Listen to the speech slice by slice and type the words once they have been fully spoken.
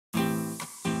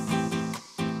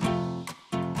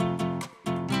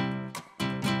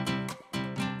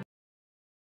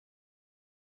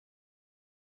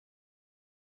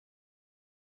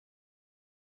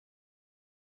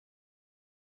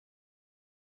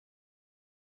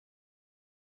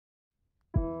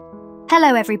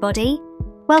Hello everybody,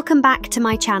 welcome back to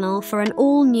my channel for an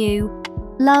all-new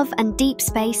Love and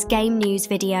Deepspace game news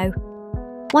video.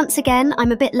 Once again,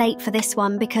 I'm a bit late for this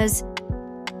one because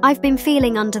I've been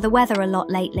feeling under the weather a lot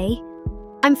lately.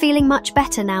 I'm feeling much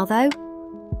better now though.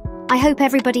 I hope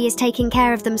everybody is taking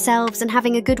care of themselves and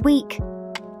having a good week.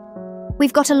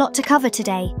 We've got a lot to cover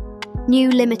today.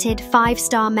 New limited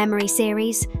 5-star memory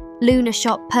series, Lunar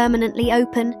Shop permanently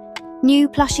open, new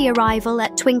Plushie Arrival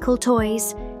at Twinkle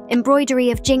Toys,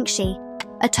 Embroidery of Jingxi,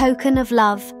 a token of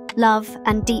love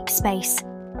and Deepspace.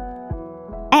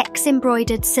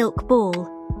 Embroidered silk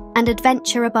ball, and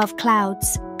adventure above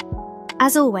clouds.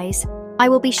 As always, I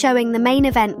will be showing the main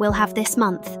event we'll have this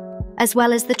month, as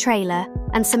well as the trailer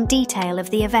and some detail of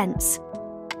the events.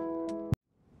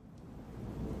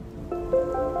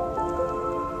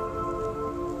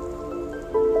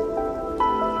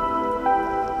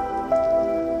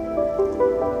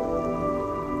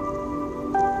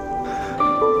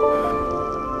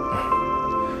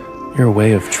 Your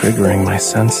way of triggering my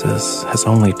senses has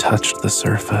only touched the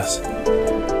surface.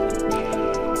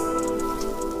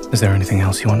 Is there anything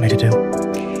else you want me to do?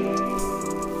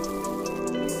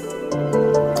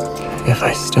 If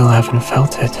I still haven't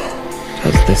felt it,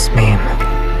 does this mean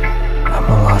I'm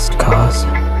a lost cause?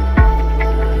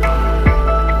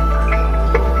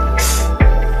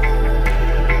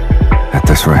 At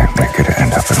this rate, we could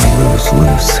end up in a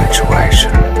lose-lose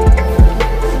situation.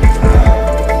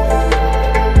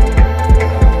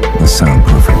 The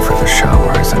soundproofing for the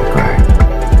shower isn't great.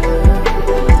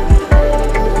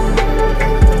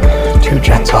 Too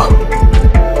gentle.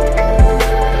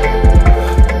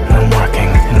 I'm working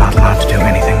and not allowed to do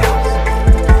anything else.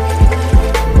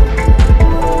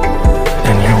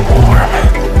 And you're warm.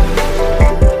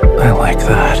 I like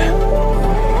that.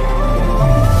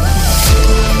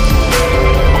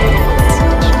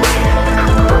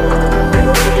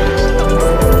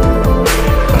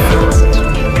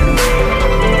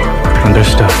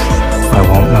 Understood. I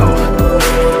won't move.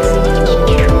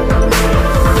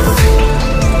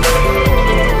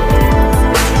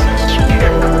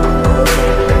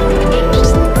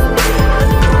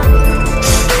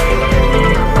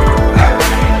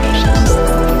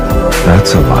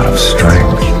 That's a lot of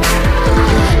strength.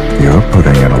 You're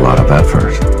putting in a lot of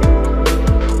effort.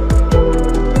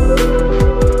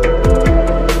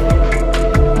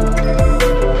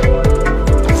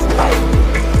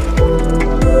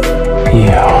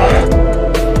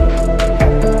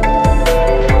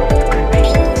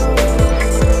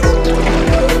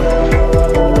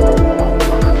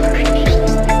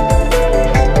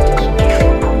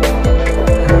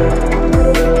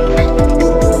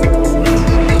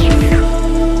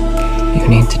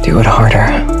 Do it harder.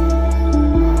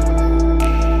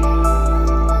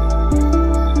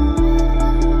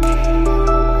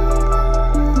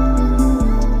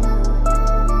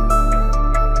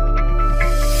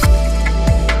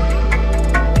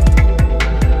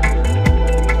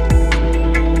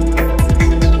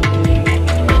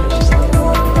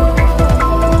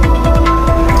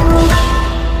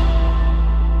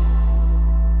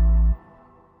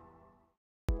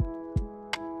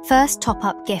 First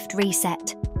top-up gift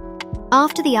reset.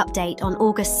 After the update on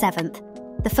August 7th,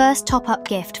 the first top-up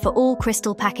gift for all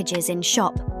crystal packages in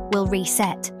shop will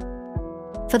reset.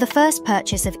 For the first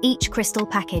purchase of each crystal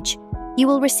package, you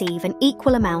will receive an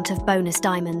equal amount of bonus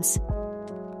diamonds.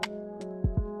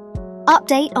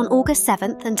 Update on August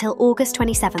 7th until August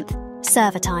 27th,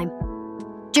 server time.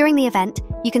 During the event,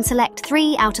 you can select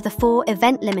 3 out of the 4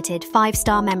 event-limited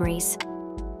 5-star memories.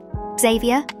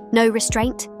 Xavier, No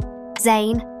Restraint,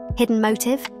 Zayne, Hidden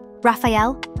Motive,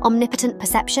 Rafayel, Omnipotent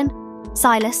Perception,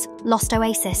 Sylus, Lost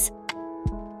Oasis.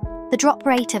 The drop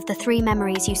rate of the 3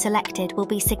 memories you selected will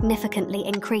be significantly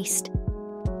increased.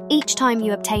 Each time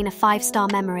you obtain a 5-star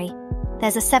memory,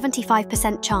 there's a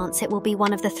 75% chance it will be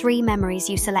one of the 3 memories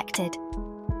you selected.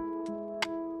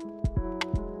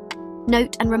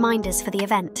 Note and reminders for the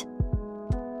event.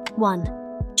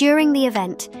 1. During the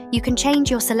event, you can change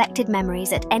your selected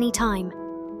memories at any time.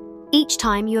 Each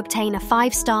time you obtain a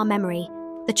 5-star memory,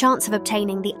 the chance of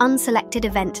obtaining the unselected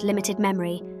event limited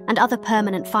memory and other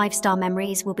permanent 5-star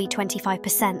memories will be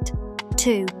 25%.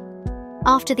 2.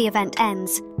 After the event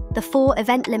ends, the 4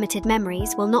 event limited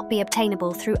memories will not be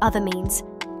obtainable through other means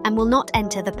and will not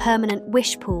enter the permanent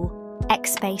wish pool,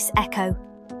 Xspace Echo.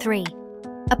 3.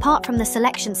 Apart from the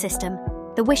selection system,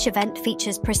 the wish event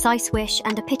features precise wish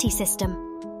and a pity system.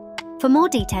 For more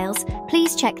details,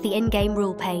 please check the in-game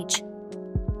rule page.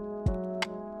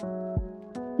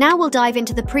 Now we'll dive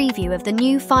into the preview of the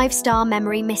new 5-star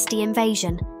memory Misty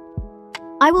invasion.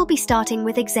 I will be starting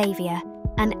with Xavier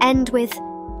and end with,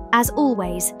 as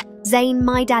always, Zayne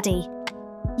my daddy,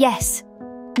 Yes,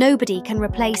 nobody can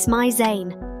replace my Zayne.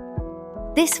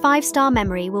 This 5-star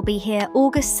memory will be here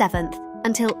August 7th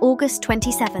until August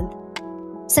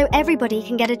 27th. So everybody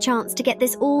can get a chance to get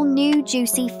this all-new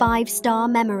juicy 5-star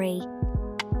memory.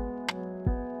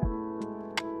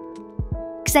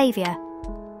 Xavier,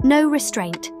 no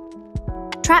restraint.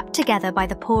 Trapped together by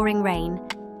the pouring rain,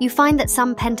 you find that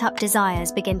some pent-up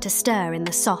desires begin to stir in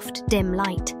the soft, dim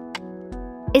light.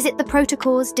 Is it the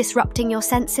protocols disrupting your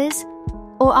senses?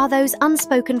 Or are those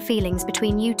unspoken feelings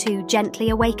between you two gently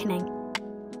awakening?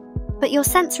 But your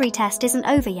sensory test isn't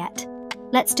over yet.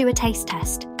 Let's do a taste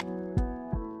test.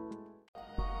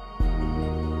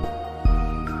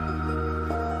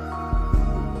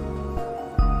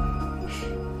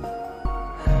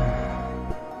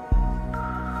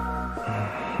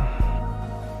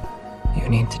 You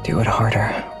need to do it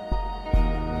harder.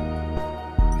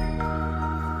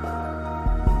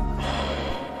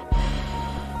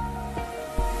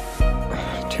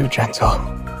 Too gentle.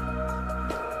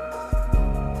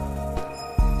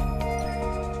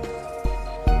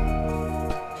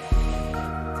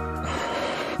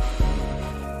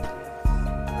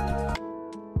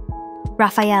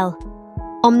 Rafayel,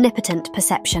 Omnipotent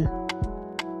perception.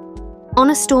 On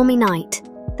a stormy night,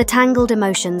 the tangled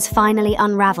emotions finally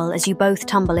unravel as you both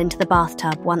tumble into the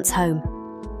bathtub once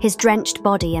home. His drenched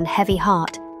body and heavy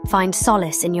heart find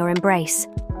solace in your embrace.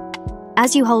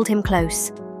 As you hold him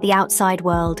close, the outside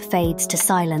world fades to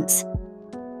silence.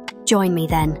 Join me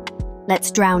then.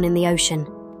 Let's drown in the ocean,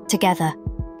 together.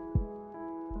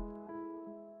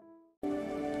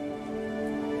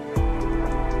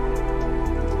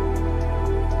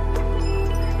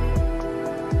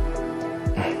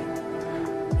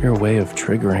 Your way of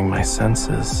triggering my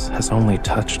senses has only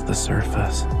touched the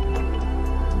surface.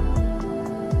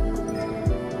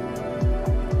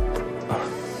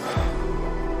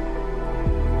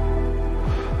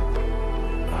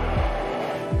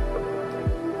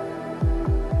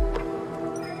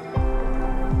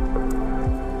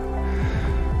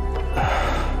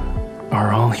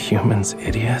 Are all humans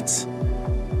idiots?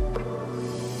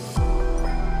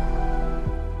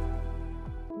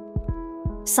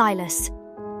 Sylus,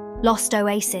 lost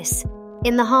oasis.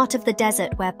 In the heart of the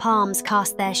desert where palms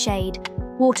cast their shade,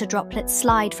 water droplets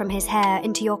slide from his hair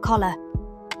into your collar.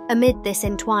 Amid this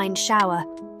entwined shower,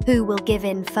 who will give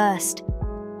in first?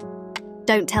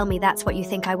 Don't tell me that's what you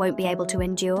think I won't be able to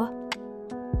endure.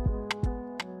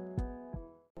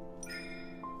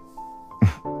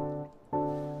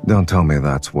 Don't tell me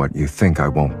that's what you think I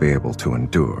won't be able to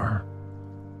endure.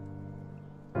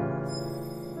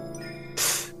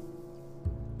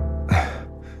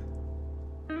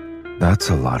 That's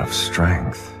a lot of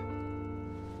strength.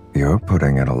 You're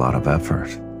putting in a lot of effort.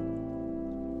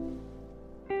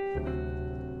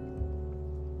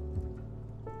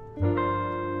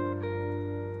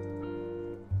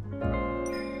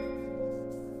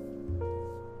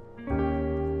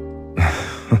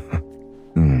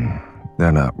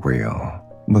 They're not real,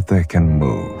 but they can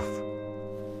move.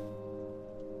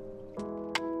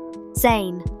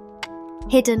 Zayne,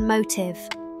 hidden motive.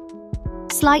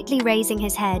 Slightly raising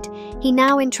his head, he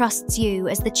now entrusts you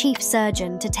as the chief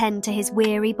surgeon to tend to his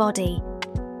weary body.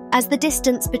 As the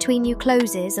distance between you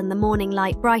closes and the morning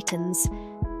light brightens,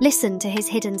 listen to his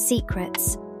hidden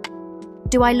secrets.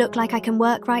 Do I look like I can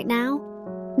work right now?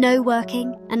 No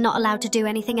working and not allowed to do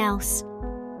anything else.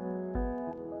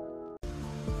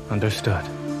 Understood.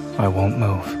 I won't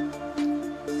move.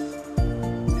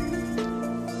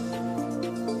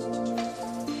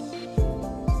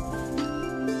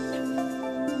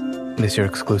 This your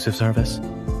exclusive service?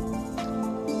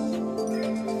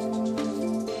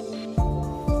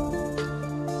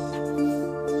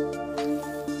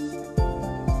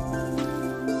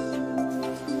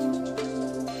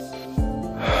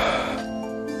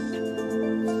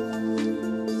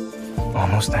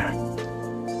 Almost there.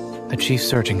 The chief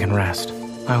surgeon can rest.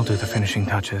 I'll do the finishing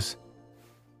touches.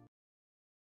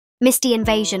 Misty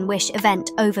Invasion Wish Event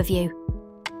Overview.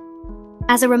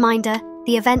 As a reminder,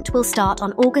 the event will start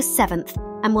on August 7th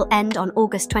and will end on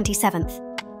August 27th.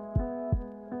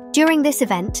 During this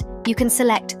event, you can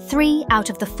select 3 out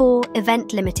of the 4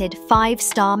 event-limited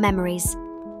 5-star memories.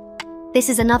 This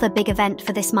is another big event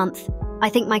for this month. I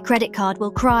think my credit card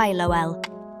will cry, lol.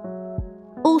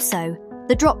 Also,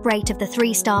 the drop rate of the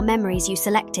 3-star memories you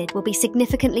selected will be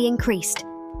significantly increased.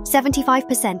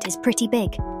 75% is pretty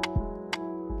big.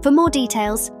 For more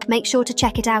details, make sure to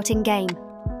check it out in-game.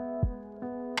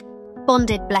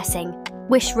 Bonded Blessing,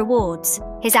 Wish Rewards,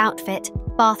 his outfit,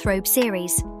 bathrobe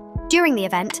series. During the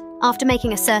event, after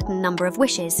making a certain number of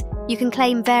wishes, you can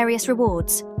claim various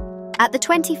rewards. At the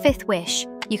 25th wish,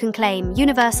 you can claim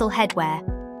universal headwear,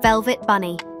 Velvet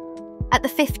Bunny. At the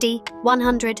 50,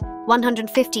 100,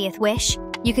 150th wish,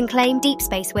 you can claim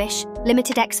Deepspace wish,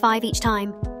 limited X5 each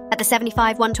time. At the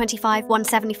 75, 125,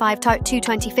 175,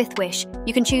 225th wish,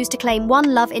 you can choose to claim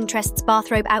one love interest's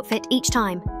bathrobe outfit each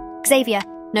time. Xavier,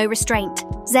 no restraint.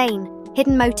 Zayne,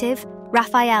 hidden motive.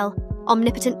 Rafayel,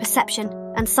 omnipotent perception.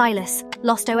 And Sylus,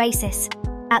 lost Oasis.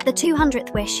 At the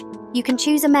 200th wish, you can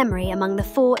choose a memory among the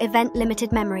 4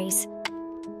 event-limited memories.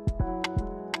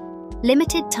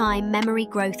 Limited time memory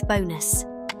growth bonus.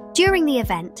 During the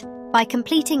event, by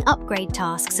completing upgrade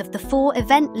tasks of the 4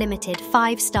 event-limited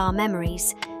 5-star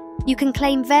memories, you can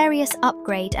claim various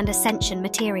upgrade and ascension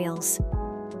materials.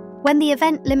 When the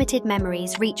event-limited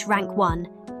memories reach rank 1,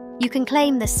 you can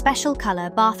claim the special colour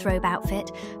bathrobe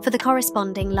outfit for the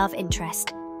corresponding love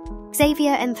interest.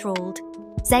 Xavier Enthralled,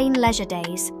 Zayne Leisure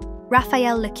Days,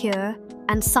 Rafayel Liqueur,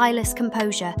 and Sylus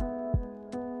Composure.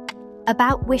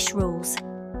 About wish rules.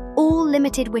 All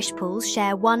limited wish pools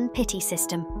share one pity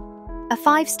system. A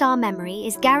 5-star memory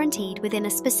is guaranteed within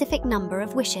a specific number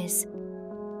of wishes.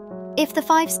 If the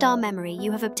 5-star memory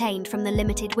you have obtained from the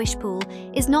limited wish pool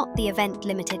is not the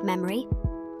event-limited memory,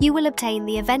 you will obtain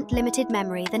the event-limited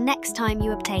memory the next time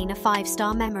you obtain a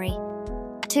 5-star memory.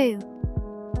 2.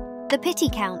 The pity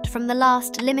count from the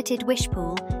last limited wish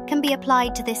pool can be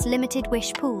applied to this limited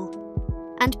wish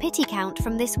pool, and pity count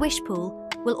from this wish pool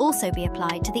will also be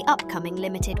applied to the upcoming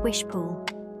limited wish pool.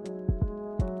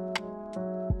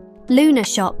 Lunar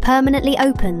Shop permanently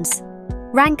opens.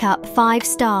 Rank up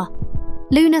 5-star.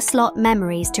 Lunar slot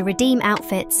memories to redeem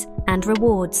outfits and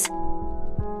rewards.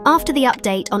 After the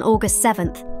update on August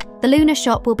 7th, the Lunar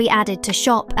Shop will be added to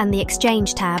Shop and the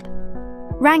Exchange tab.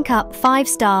 Rank up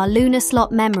 5-star Lunar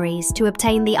slot memories to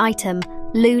obtain the item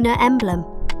Lunar Emblem.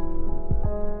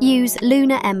 Use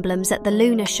Lunar Emblems at the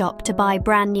Lunar Shop to buy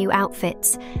brand new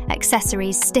outfits,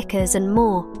 accessories, stickers and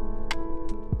more.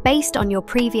 Based on your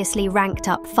previously ranked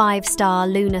up 5-star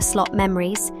Lunar slot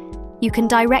memories, you can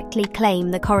directly claim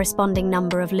the corresponding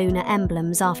number of Lunar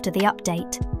Emblems after the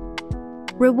update.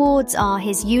 Rewards are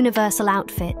his universal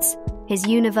outfits, his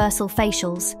universal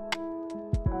facials,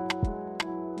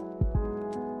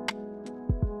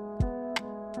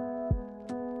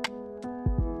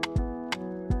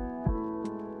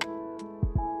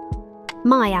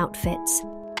 my outfits,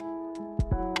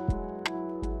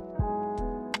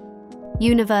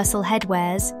 universal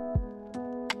headwears,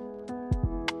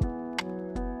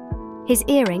 his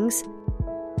earrings,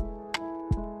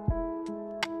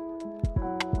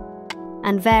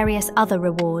 and various other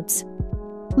rewards.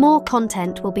 More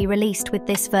content will be released with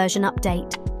this version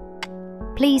update.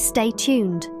 Please stay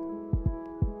tuned.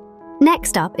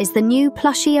 Next up is the new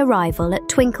Plushie Arrival at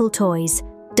Twinkle Toys,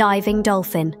 Diving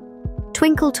Dolphin.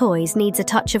 Twinkle Toys needs a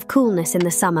touch of coolness in the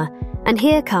summer, and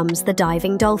here comes the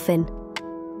Diving Dolphin.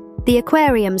 The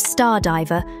aquarium's star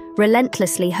diver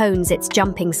relentlessly hones its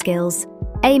jumping skills,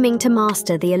 aiming to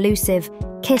master the elusive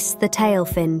kiss the tail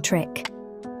fin trick.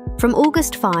 From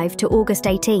August 5 to August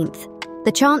 18th,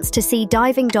 the chance to see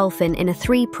Diving Dolphin in a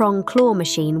 3-prong claw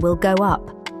machine will go up.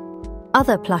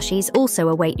 Other plushies also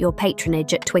await your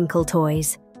patronage at Twinkle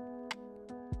Toys.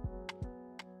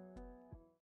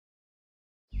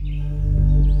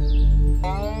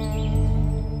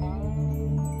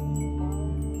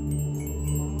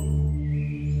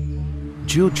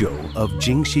 Zhuzhou of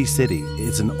Jingxi City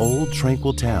is an old,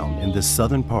 tranquil town in the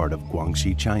southern part of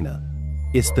Guangxi, China.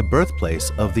 It's the birthplace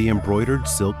of the embroidered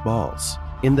silk balls.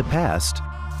 In the past,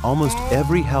 almost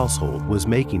every household was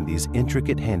making these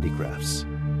intricate handicrafts.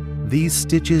 These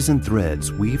stitches and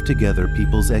threads weave together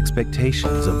people's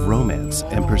expectations of romance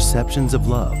and perceptions of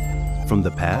love, from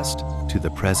the past to the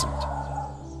present.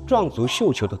 壮族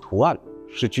绣球的图案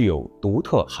是具有独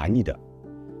特含义的，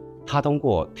它通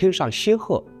过天上仙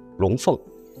鹤、龙凤、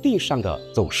地上的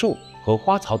走兽和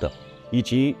花草等，以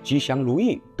及吉祥如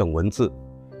意等文字，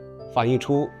反映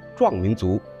出壮民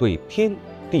族对天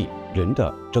地人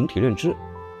的整体认知，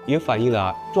也反映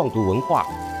了壮族文化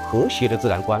和谐的自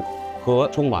然观和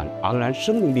充满昂然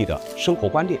生命力的生活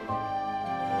观念。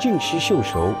净溪绣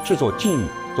球制作技艺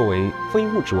作为非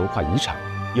物质文化遗产，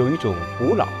有一种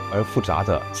古老而复杂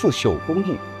的刺绣工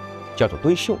艺，叫做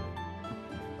堆绣。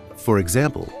For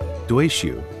example,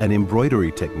 Duishu, an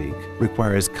embroidery technique,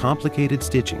 requires complicated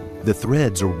stitching. The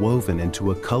threads are woven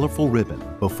into a colorful ribbon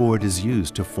before it is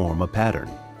used to form a pattern.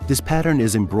 This pattern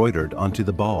is embroidered onto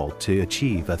the ball to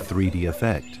achieve a 3D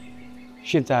effect.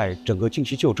 现在整个净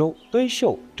溪旧州堆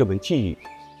绣这门技艺，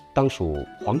当属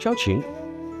黄霄琴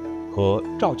和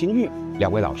赵金玉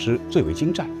两位老师最为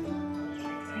精湛。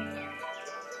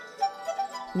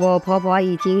我婆婆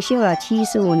已经绣了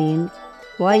75年，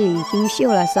我已经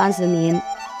绣了30年。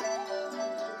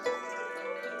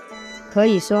可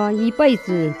以说一辈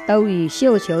子都与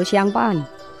绣球相伴。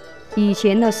以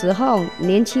前的时候，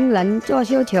年轻人做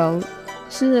绣球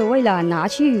是为了拿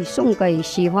去送给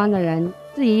喜欢的人，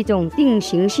是一种定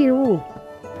型信物。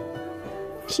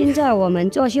现在我们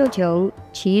做绣球，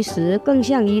其实更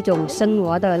像一种生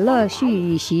活的乐趣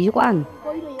与习惯。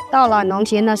到了农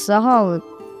闲的时候，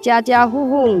家家户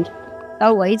户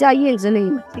都围在院子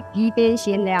里，一边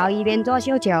闲聊一边做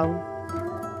绣球。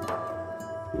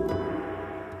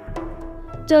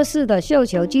这次的绣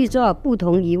球制作不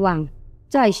同以往，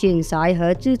在选材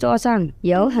和制作上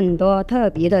有很多特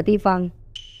别的地方。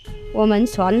我们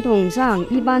传统上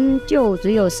一般就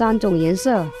只有3种颜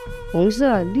色：红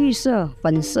色、绿色、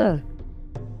粉色。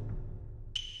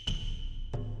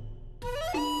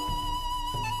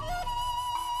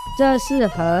这是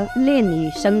和恋与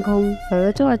深空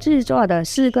合作制作的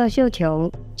4个绣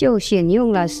球，就选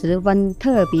用了十分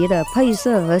特别的配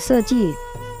色和设计，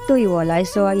对我来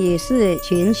说也是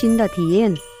全新的体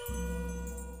验。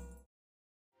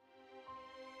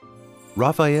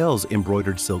Rafayel's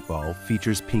embroidered silk ball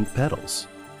features pink petals.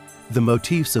 The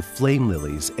motifs of flame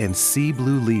lilies and sea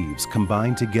blue leaves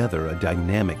combine together a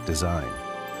dynamic design.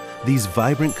 These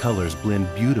vibrant colors blend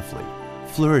beautifully,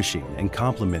 flourishing and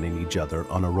complementing each other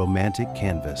on a romantic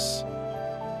canvas.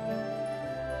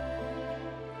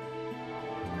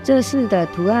 这次的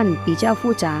图案比较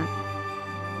复杂，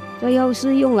最后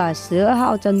是用了12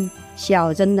号针，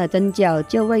小针的针脚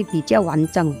就会比较完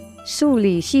整，处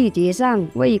理细节上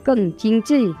会更精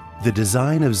致。The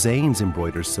design of Zayne's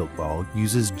embroidered silk ball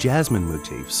uses jasmine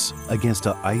motifs against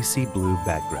an icy blue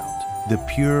background. The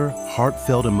pure,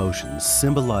 heartfelt emotions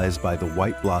symbolized by the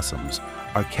white blossoms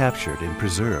are captured and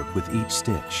preserved with each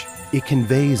stitch. It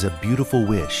conveys a beautiful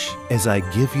wish. As I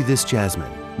give you this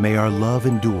jasmine, may our love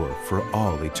endure for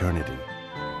all eternity.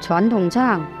 传统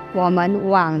上，我们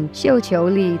往绣球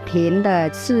里填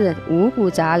的是五谷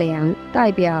杂粮，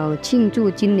代表庆祝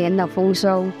今年的丰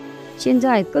收。现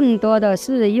在更多的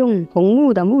是用红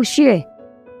木的木屑。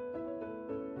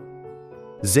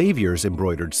Xavier's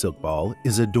embroidered silk ball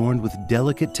is adorned with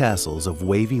delicate tassels of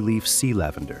wavy leaf sea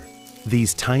lavender.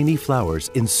 These tiny flowers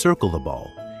encircle the ball,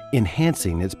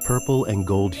 enhancing its purple and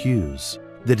gold hues.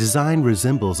 The design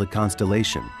resembles a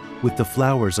constellation, with the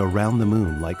flowers around the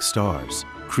moon like stars,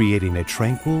 creating a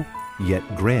tranquil yet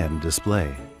grand display.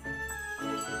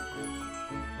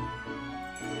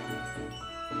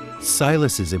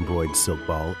 Sylus's embroidered silk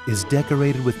ball is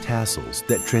decorated with tassels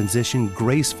that transition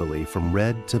gracefully from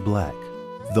red to black.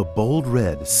 The bold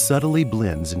red subtly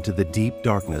blends into the deep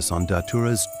darkness on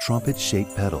Datura's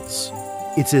trumpet-shaped petals.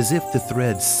 It's as if the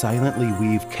threads silently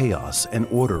weave chaos and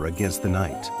order against the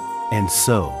night. And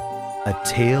so, a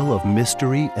tale of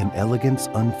mystery and elegance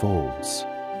unfolds.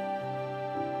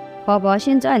 婆婆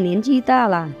现在年纪大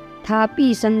了，她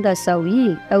毕生的手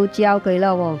艺都交给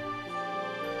了我，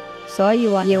所以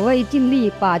我也会尽力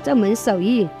把这门手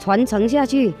艺传承下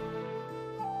去。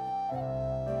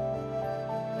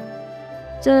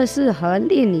这是和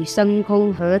恋与深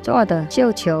空合作的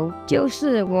绣球，就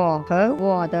是我和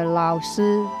我的老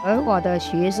师和我的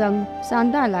学生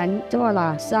3代人做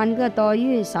了3个多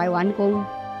月才完工。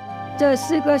这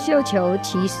4个绣球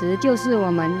其实就是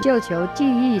我们绣球技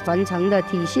艺传承的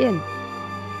体现。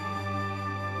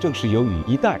正是由于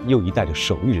一代又一代的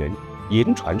手艺人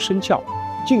言传身教，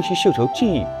精细绣球技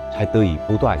艺才得以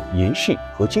不断延续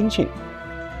和精进。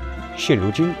现如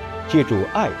今，借助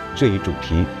爱这一主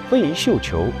题，非遗绣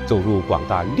球走入广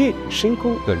大恋与深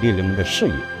空的恋人们的视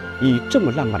野，以这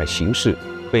么浪漫的形式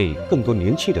被更多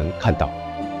年轻人看到。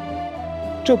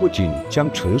这不仅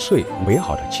将纯粹美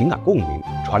好的情感共鸣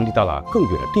传递到了更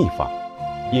远的地方，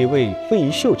也为非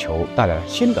遗绣球带来了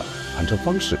新的传承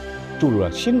方式，注入了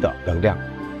新的能量。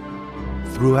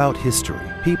Throughout history,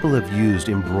 people have used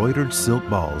embroidered silk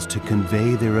balls to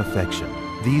convey their affection.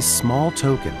 These small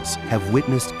tokens have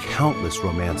witnessed countless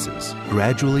romances,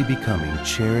 gradually becoming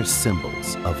cherished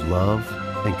symbols of love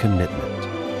and commitment.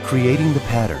 Creating the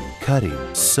pattern, cutting,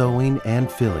 sewing,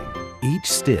 and filling, each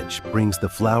stitch brings the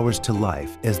flowers to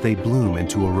life as they bloom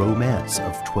into a romance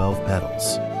of 12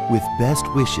 petals. With best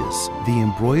wishes, the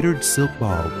embroidered silk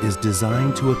ball is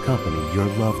designed to accompany your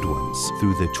loved ones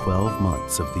through the 12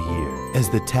 months of the year. As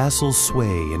the tassels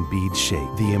sway and beads shake,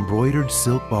 the embroidered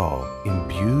silk ball,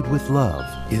 imbued with love,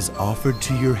 is offered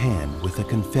to your hand with a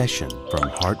confession from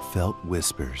heartfelt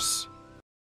whispers.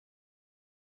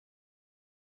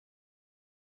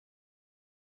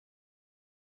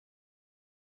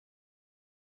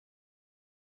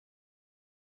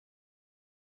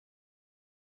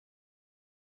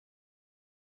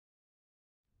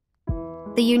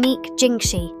 The unique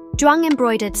Jingxi, Zhuang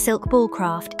embroidered silk ball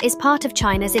craft, is part of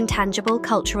China's intangible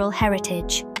cultural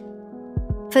heritage.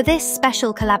 For this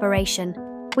special collaboration,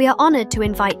 we are honored to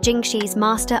invite Jingxi's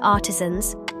master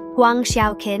artisans, Huang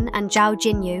Xiaoqin and Zhao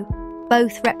Jinyu,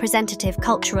 both representative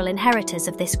cultural inheritors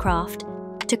of this craft,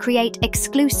 to create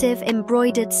exclusive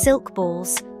embroidered silk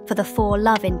balls for the 4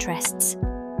 love interests.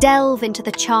 Delve into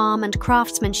the charm and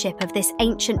craftsmanship of this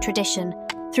ancient tradition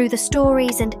through the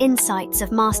stories and insights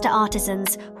of master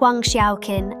artisans Huang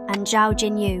Xiaoqin and Zhao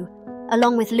Jinyu,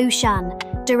 along with Lu Shan,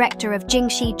 director of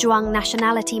Jingxi Zhuang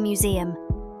Nationality Museum.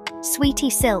 Sweetie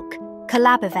Silk,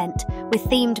 collab event with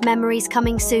themed memories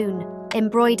coming soon.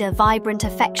 Embroider vibrant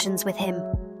affections with him.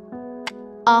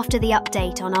 After the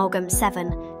update on August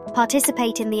 7,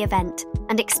 participate in the event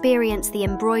and experience the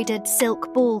embroidered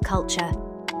silk ball culture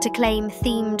to claim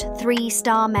themed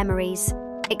 3-star memories,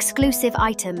 exclusive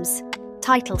items,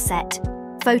 title set,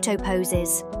 photo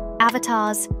poses,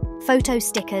 avatars, photo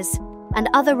stickers, and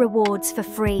other rewards for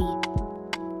free.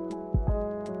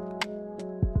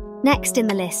 Next in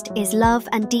the list is Love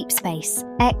and Deepspace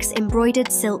X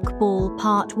Embroidered Silk Ball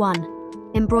Part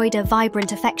 1. Embroider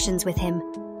vibrant affections with him.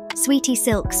 Sweetie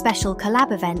Silk special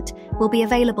collab event will be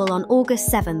available on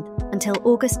August 7th until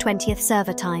August 20th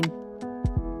server time.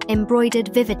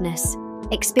 Embroidered vividness.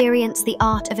 Experience the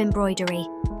art of embroidery.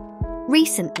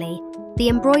 Recently, the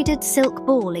embroidered silk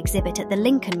ball exhibit at the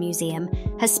Lincoln Museum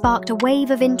has sparked a wave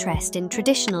of interest in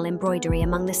traditional embroidery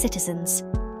among the citizens.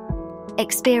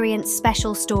 Experience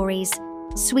special stories,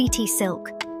 Sweetie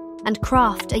Silk, and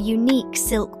craft a unique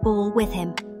silk ball with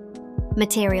him.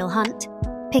 Material hunt.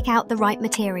 Pick out the right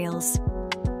materials.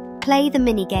 Play the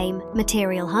minigame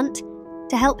Material Hunt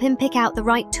to help him pick out the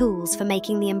right tools for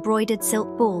making the embroidered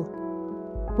silk ball.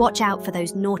 Watch out for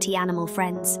those naughty animal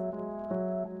friends.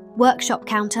 Workshop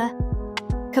counter.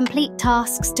 Complete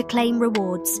tasks to claim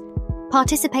rewards.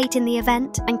 Participate in the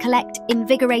event and collect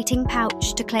invigorating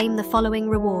pouch to claim the following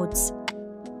rewards.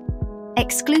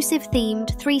 Exclusive themed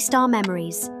 3-star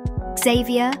memories.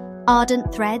 Xavier,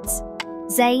 Ardent Threads.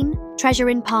 Zayne, Treasure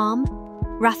in Palm.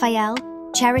 Rafayel,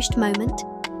 Cherished Moment.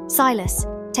 Sylus,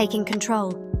 Taking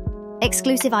Control.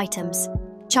 Exclusive items.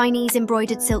 Chinese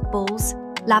embroidered silk balls.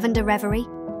 Lavender Reverie.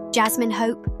 Jasmine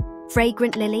Hope.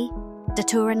 Fragrant Lily.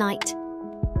 Datura Night.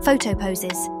 Photo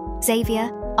poses. Xavier,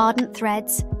 Ardent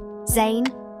Threads. Zayne,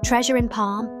 Treasure in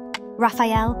Palm.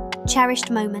 Rafayel,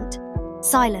 Cherished Moment.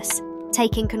 Sylus,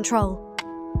 Taking Control.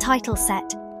 Title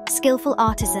set. Skillful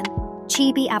Artisan.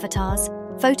 Chibi Avatars.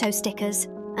 Photo stickers,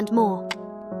 and more.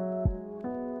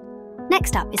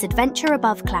 Next up is Adventure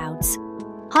Above Clouds.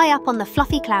 High up on the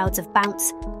fluffy clouds of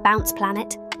Bounce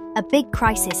Planet, a big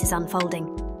crisis is unfolding.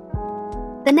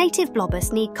 The native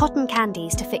blobbers need cotton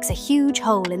candies to fix a huge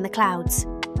hole in the clouds.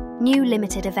 New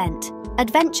limited event,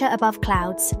 Adventure Above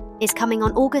Clouds, is coming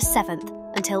on August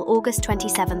 7th until August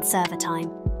 27th server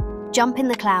time. Jump in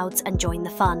the clouds and join the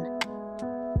fun.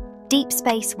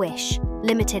 Deepspace Wish,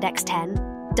 Limited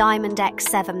X10, Diamond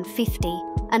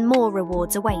X750, and more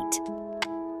rewards await.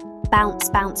 Bounce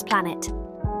Planet.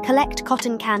 Collect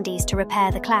cotton candies to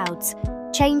repair the clouds,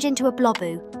 change into a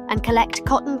bloboo, and collect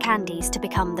cotton candies to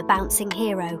become the bouncing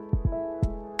hero.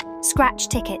 Scratch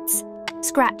tickets.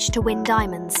 Scratch to win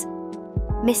diamonds.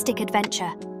 Mystic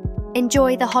Adventure.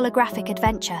 Enjoy the holographic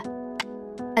adventure.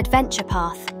 Adventure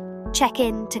Path. Check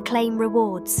in to claim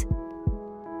rewards.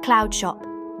 Cloud Shop.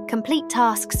 Complete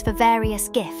tasks for various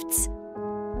gifts.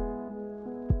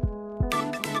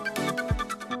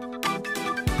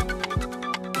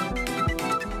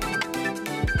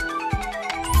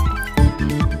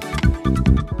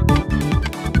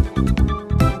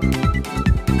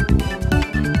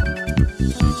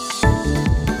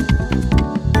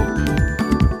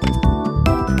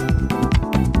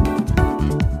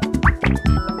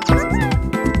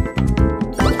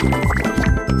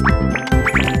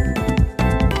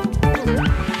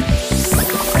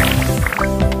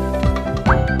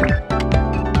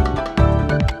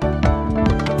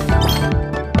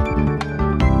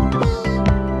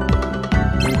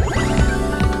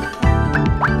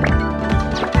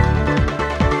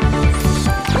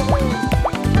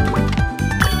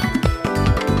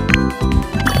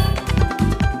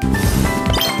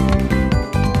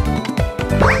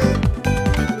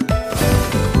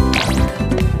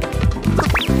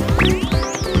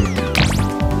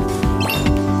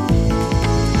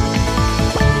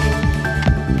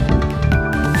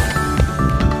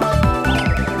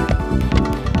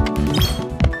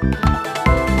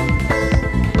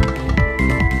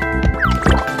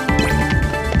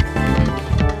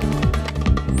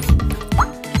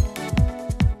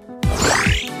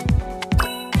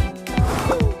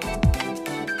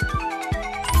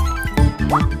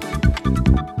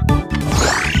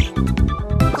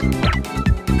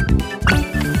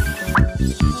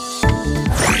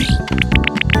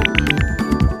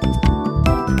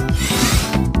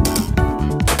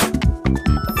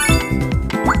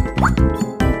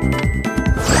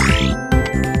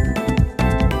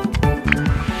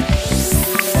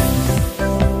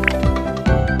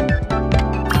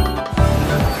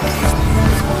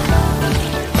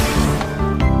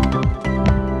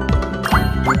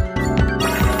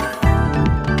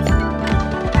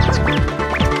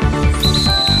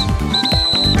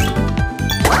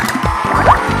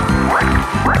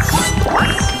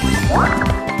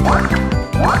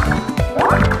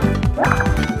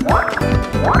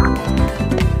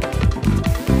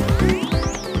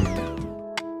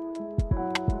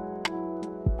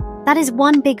 That is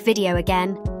one big video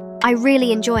again. I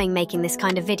really enjoying making this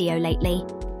kind of video lately.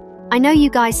 I know you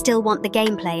guys still want the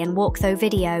gameplay and walkthrough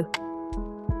video.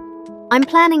 I'm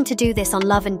planning to do this on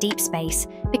Love and Deepspace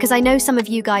because I know some of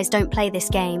you guys don't play this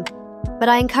game, but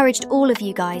I encouraged all of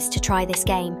you guys to try this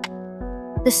game.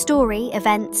 The story,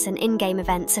 events, and in-game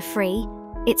events are free.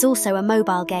 It's also a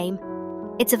mobile game.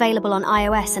 It's available on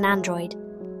iOS and Android.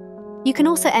 You can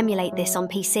also emulate this on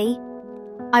PC.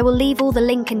 I will leave all the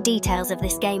link and details of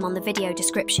this game on the video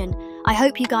description. I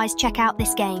hope you guys check out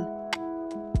this game.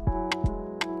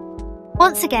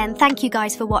 Once again, thank you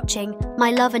guys for watching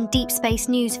my Love and Deepspace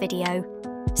news video.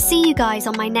 See you guys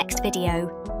on my next video.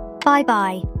 Bye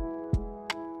bye.